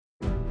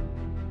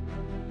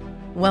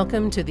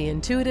Welcome to the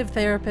Intuitive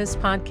Therapist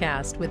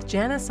Podcast with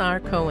Janis R.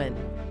 Cohen,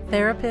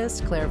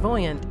 therapist,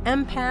 clairvoyant,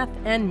 empath,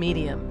 and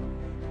medium.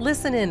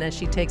 Listen in as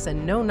she takes a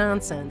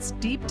no-nonsense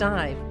deep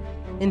dive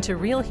into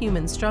real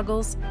human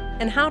struggles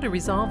and how to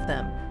resolve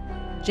them.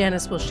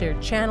 Janis will share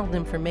channeled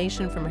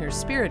information from her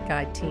spirit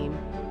guide team,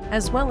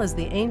 as well as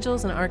the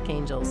angels and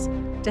archangels,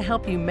 to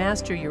help you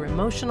master your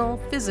emotional,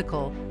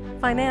 physical,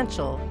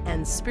 financial,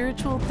 and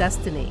spiritual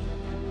destiny.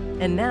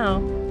 And now,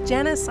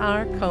 Janis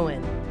R.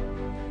 Cohen.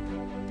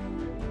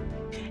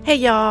 Hey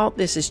y'all,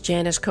 this is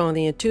Janis Cohen,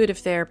 the Intuitive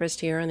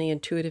Therapist here on the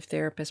Intuitive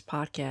Therapist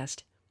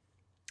Podcast.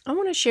 I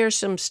want to share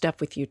some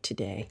stuff with you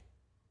today.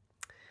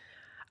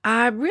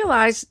 I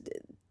realized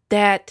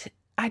that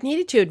I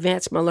needed to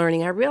advance my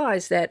learning. I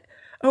realized that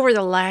over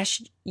the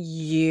last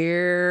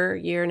year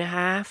and a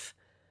half,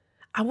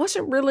 I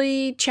wasn't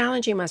really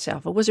challenging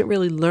myself. I wasn't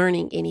really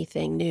learning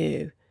anything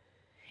new.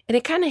 And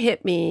it kind of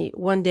hit me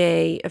one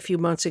day a few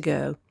months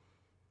ago.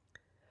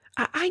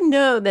 I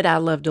know that I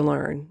love to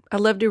learn. I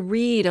love to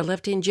read. I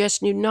love to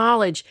ingest new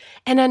knowledge.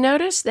 And I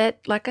noticed that,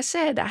 like I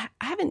said, I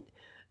haven't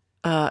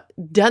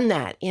done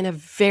that in a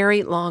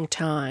very long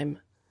time.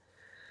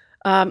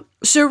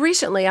 So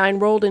recently I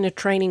enrolled in a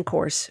training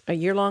course, a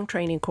year-long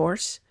training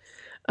course,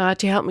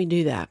 to help me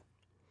do that.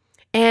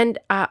 And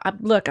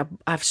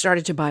I've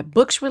started to buy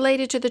books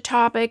related to the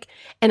topic,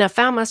 and I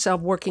found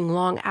myself working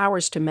long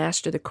hours to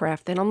master the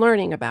craft that I'm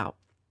learning about.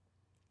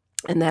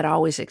 And that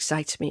always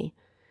excites me.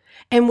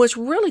 And what's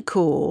really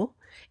cool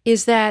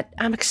is that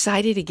I'm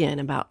excited again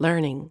about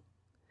learning.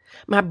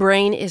 My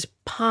brain is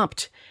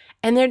pumped,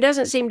 and there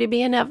doesn't seem to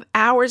be enough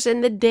hours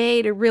in the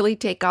day to really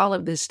take all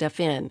of this stuff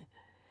in.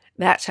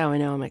 That's how I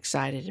know I'm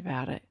excited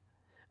about it.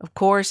 Of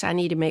course, I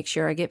need to make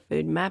sure I get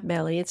food in my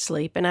belly and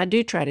sleep, and I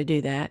do try to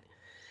do that.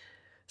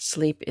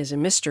 Sleep is a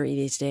mystery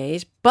these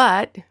days,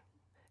 but,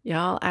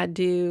 y'all, I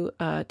do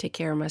take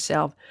care of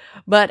myself.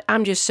 But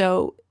I'm just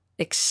so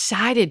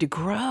excited to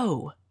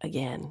grow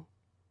again.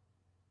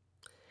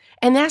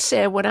 And that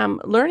said, what I'm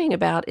learning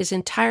about is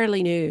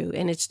entirely new,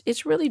 and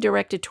it's really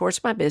directed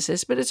towards my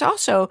business, but it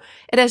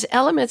has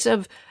elements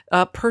of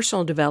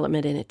personal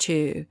development in it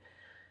too.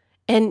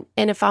 And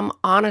if I'm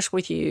honest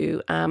with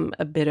you, I'm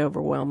a bit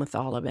overwhelmed with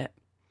all of it.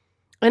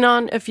 And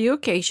on a few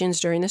occasions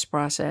during this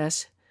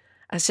process,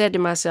 I said to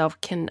myself,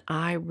 can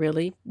I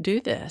really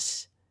do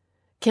this?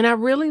 Can I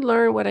really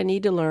learn what I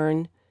need to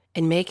learn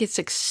and make it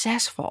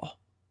successful?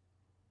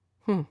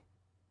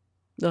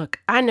 Look,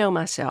 I know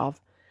myself.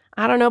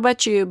 I don't know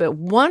about you, but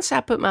once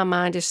I put my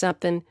mind to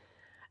something,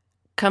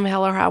 come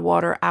hell or high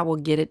water, I will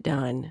get it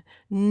done.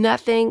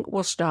 Nothing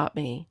will stop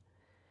me.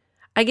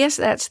 I guess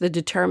that's the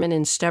determined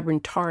and stubborn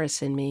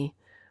Taurus in me.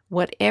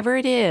 Whatever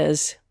it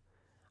is,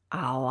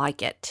 I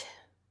like it.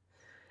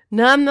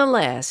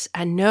 Nonetheless,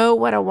 I know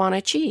what I want to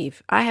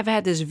achieve. I have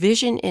had this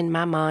vision in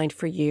my mind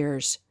for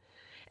years.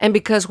 And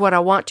because what I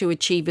want to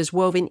achieve is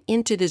woven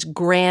into this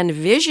grand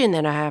vision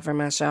that I have for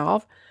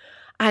myself,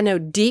 I know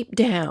deep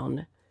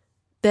down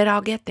that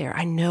I'll get there.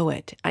 I know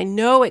it. I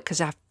know it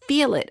because I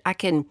feel it. I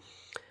can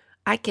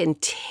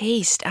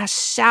taste, I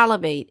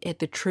salivate at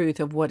the truth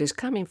of what is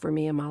coming for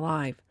me in my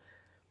life.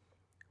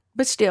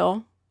 But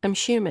still, I'm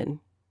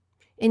human.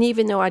 And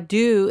even though I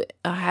do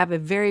have a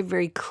very,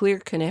 very clear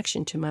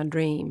connection to my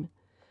dream,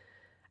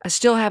 I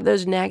still have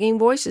those nagging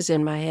voices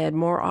in my head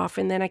more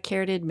often than I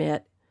care to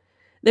admit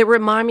that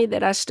remind me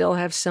that I still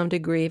have some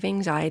degree of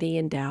anxiety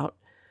and doubt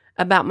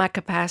about my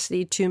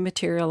capacity to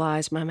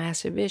materialize my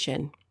massive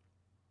vision.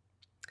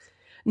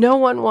 No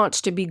one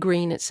wants to be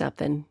green at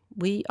something.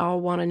 We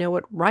all want to know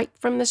it right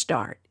from the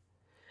start.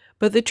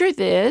 But the truth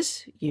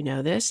is, you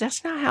know this,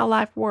 that's not how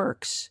life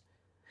works.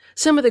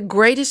 Some of the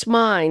greatest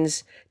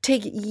minds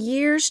take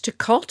years to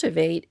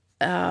cultivate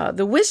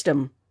the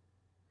wisdom.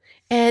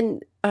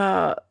 And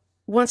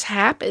once it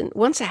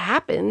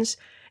happens,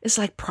 it's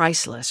like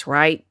priceless,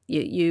 right?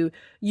 You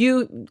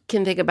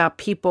can think about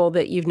people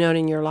that you've known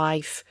in your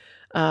life,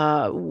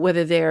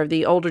 whether they're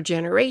the older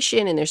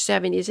generation in their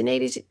 70s and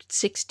 80s,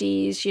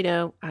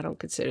 60s, I don't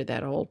consider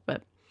that old,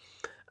 but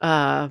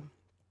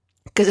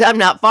because I'm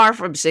not far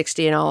from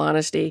 60 in all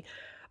honesty.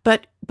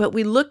 But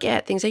we look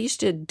at things. I used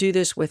to do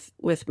this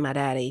with my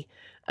daddy.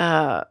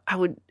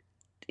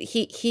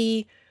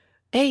 He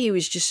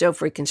was just so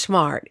freaking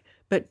smart,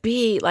 but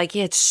B, like he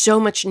had so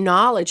much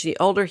knowledge. The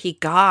older he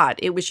got,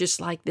 it was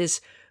just like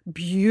this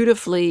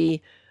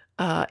beautifully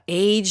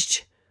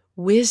aged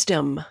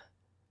wisdom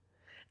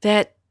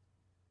that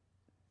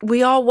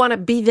we all want to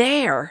be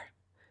there.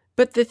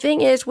 But the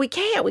thing is, we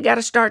can't. We got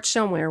to start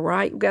somewhere,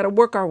 right? We got to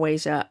work our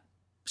ways up.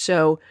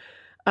 So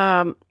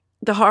the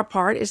hard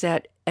part is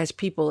that as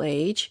people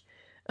age,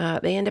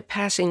 they end up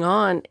passing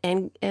on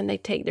and they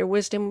take their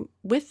wisdom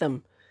with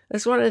them.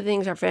 That's one of the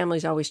things our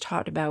family's always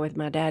talked about with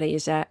my daddy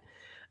is that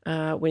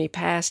when he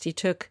passed,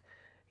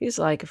 he's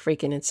like a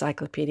freaking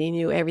encyclopedia. He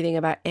knew everything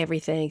about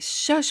everything.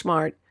 So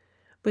smart,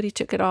 but he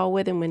took it all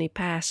with him when he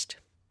passed.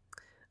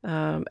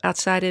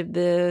 Outside of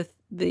the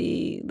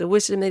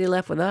wisdom that he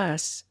left with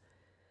us.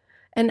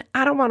 And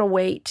I don't want to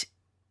wait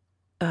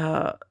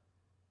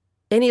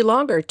any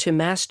longer to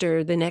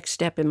master the next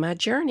step in my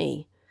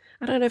journey.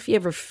 I don't know if you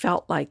ever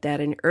felt like that,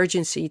 an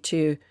urgency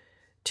to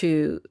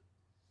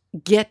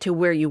get to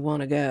where you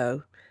want to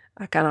go.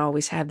 I kind of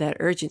always have that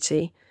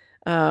urgency,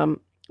 but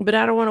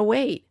I don't want to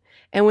wait.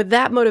 And with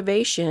that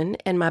motivation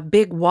and my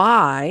big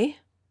why,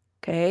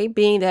 okay,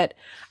 being that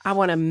I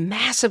want to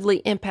massively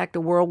impact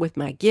the world with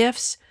my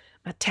gifts,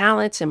 my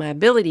talents, and my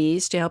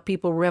abilities to help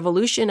people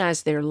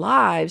revolutionize their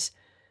lives,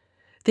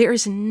 there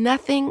is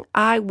nothing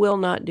I will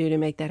not do to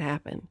make that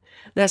happen.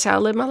 That's how I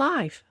live my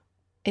life.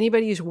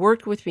 Anybody who's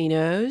worked with me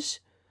knows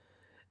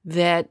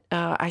that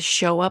I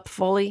show up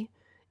fully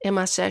in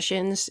my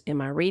sessions, in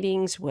my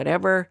readings,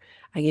 whatever.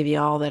 I give you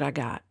all that I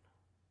got.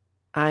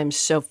 I'm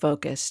so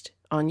focused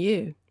on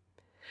you.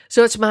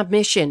 So it's my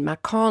mission, my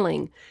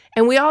calling.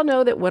 And we all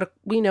know that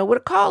we know what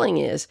a calling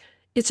is.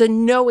 It's a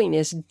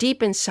knowingness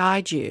deep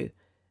inside you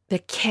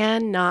that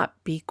cannot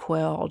be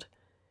quelled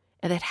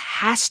and that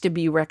has to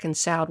be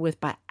reconciled with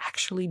by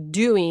actually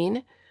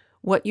doing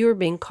what you're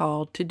being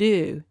called to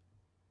do.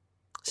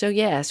 So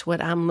yes,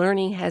 what I'm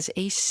learning has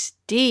a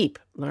steep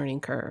learning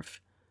curve.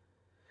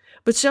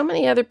 But so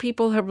many other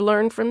people have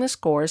learned from this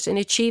course and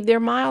achieved their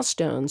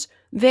milestones,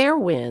 their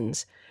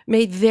wins,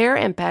 made their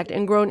impact,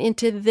 and grown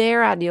into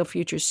their ideal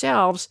future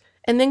selves,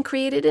 and then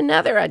created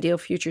another ideal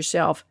future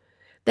self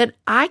that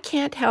I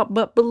can't help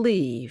but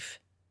believe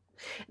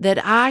that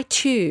I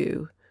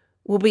too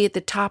will be at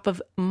the top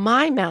of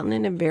my mountain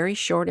in a very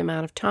short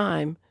amount of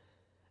time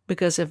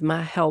because of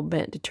my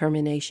hell-bent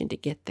determination to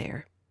get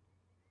there.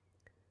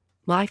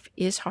 Life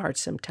is hard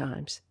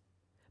sometimes.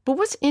 But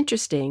what's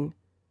interesting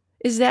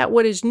is that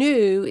what is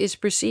new is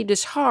perceived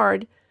as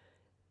hard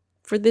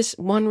for this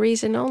one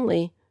reason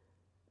only,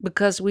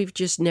 because we've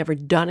just never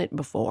done it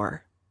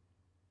before.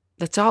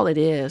 That's all it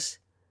is.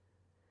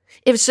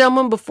 If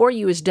someone before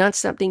you has done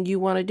something you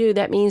want to do,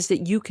 that means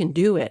that you can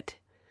do it.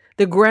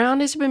 The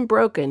ground has been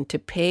broken to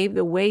pave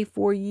the way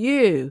for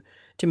you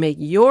to make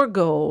your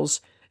goals,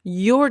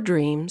 your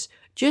dreams,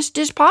 just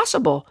as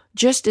possible,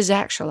 just as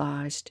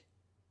actualized.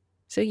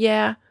 So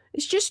yeah,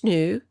 it's just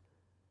new,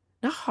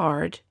 not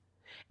hard.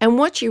 And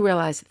once you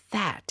realize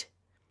that,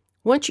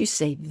 once you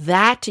say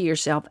that to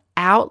yourself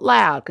out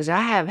loud, because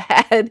I have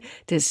had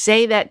to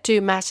say that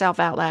to myself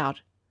out loud,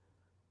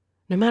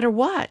 no matter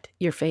what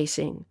you're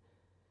facing,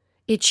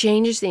 it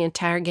changes the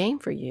entire game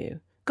for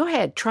you. Go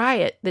ahead, try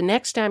it. The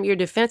next time your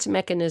defense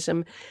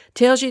mechanism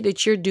tells you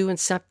that you're doing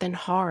something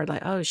hard,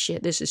 like, oh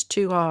shit, this is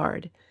too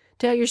hard.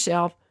 Tell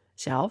yourself,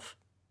 self,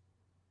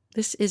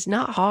 this is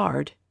not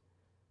hard.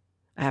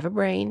 I have a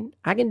brain.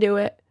 I can do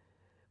it.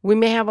 We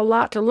may have a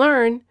lot to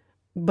learn,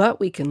 but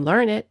we can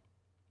learn it.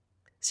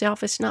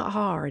 Self, it's not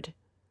hard.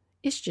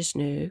 It's just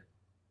new.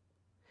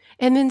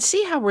 And then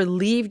see how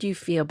relieved you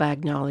feel by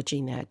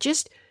acknowledging that.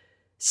 Just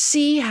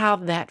see how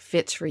that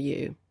fits for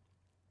you.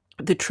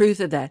 The truth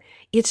of that.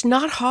 It's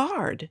not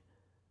hard.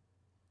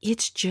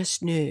 It's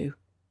just new.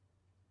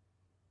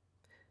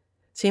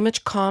 See how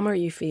much calmer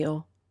you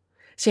feel.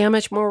 See how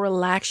much more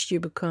relaxed you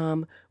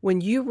become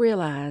when you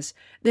realize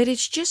that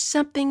it's just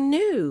something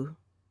new,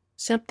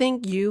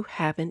 something you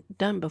haven't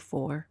done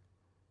before.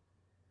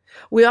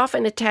 We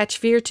often attach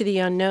fear to the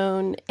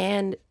unknown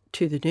and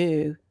to the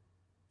new.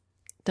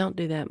 Don't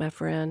do that, my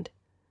friend.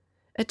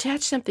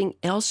 Attach something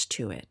else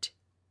to it.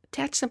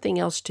 Attach something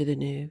else to the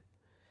new.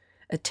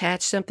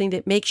 Attach something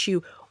that makes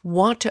you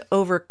want to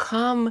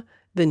overcome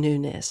the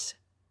newness.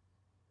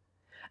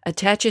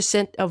 Attach a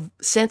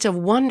sense of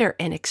wonder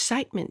and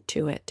excitement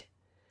to it.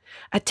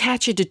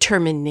 Attach a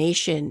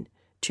determination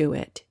to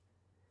it.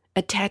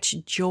 Attach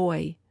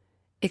joy,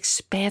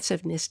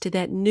 expansiveness to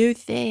that new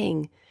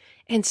thing,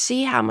 and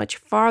see how much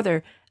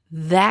farther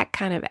that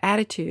kind of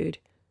attitude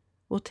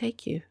will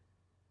take you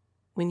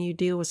when you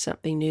deal with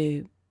something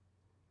new.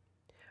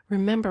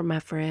 Remember, my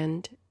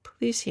friend,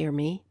 please hear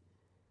me.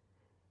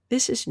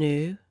 This is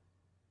new.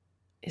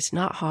 It's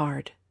not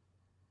hard.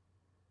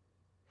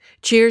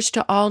 Cheers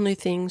to all new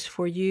things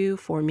for you,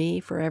 for me,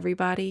 for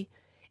everybody,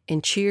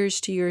 and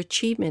cheers to your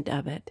achievement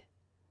of it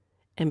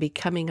and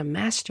becoming a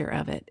master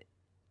of it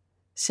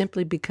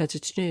simply because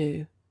it's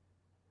new,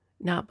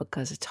 not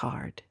because it's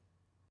hard.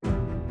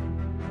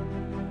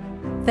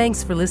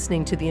 Thanks for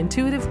listening to The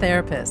Intuitive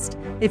Therapist.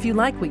 If you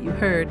like what you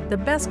heard, the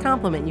best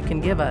compliment you can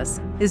give us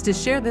is to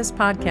share this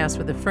podcast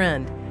with a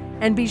friend,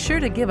 and be sure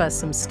to give us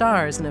some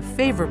stars and a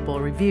favorable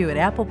review at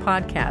Apple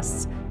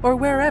Podcasts or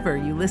wherever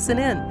you listen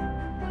in.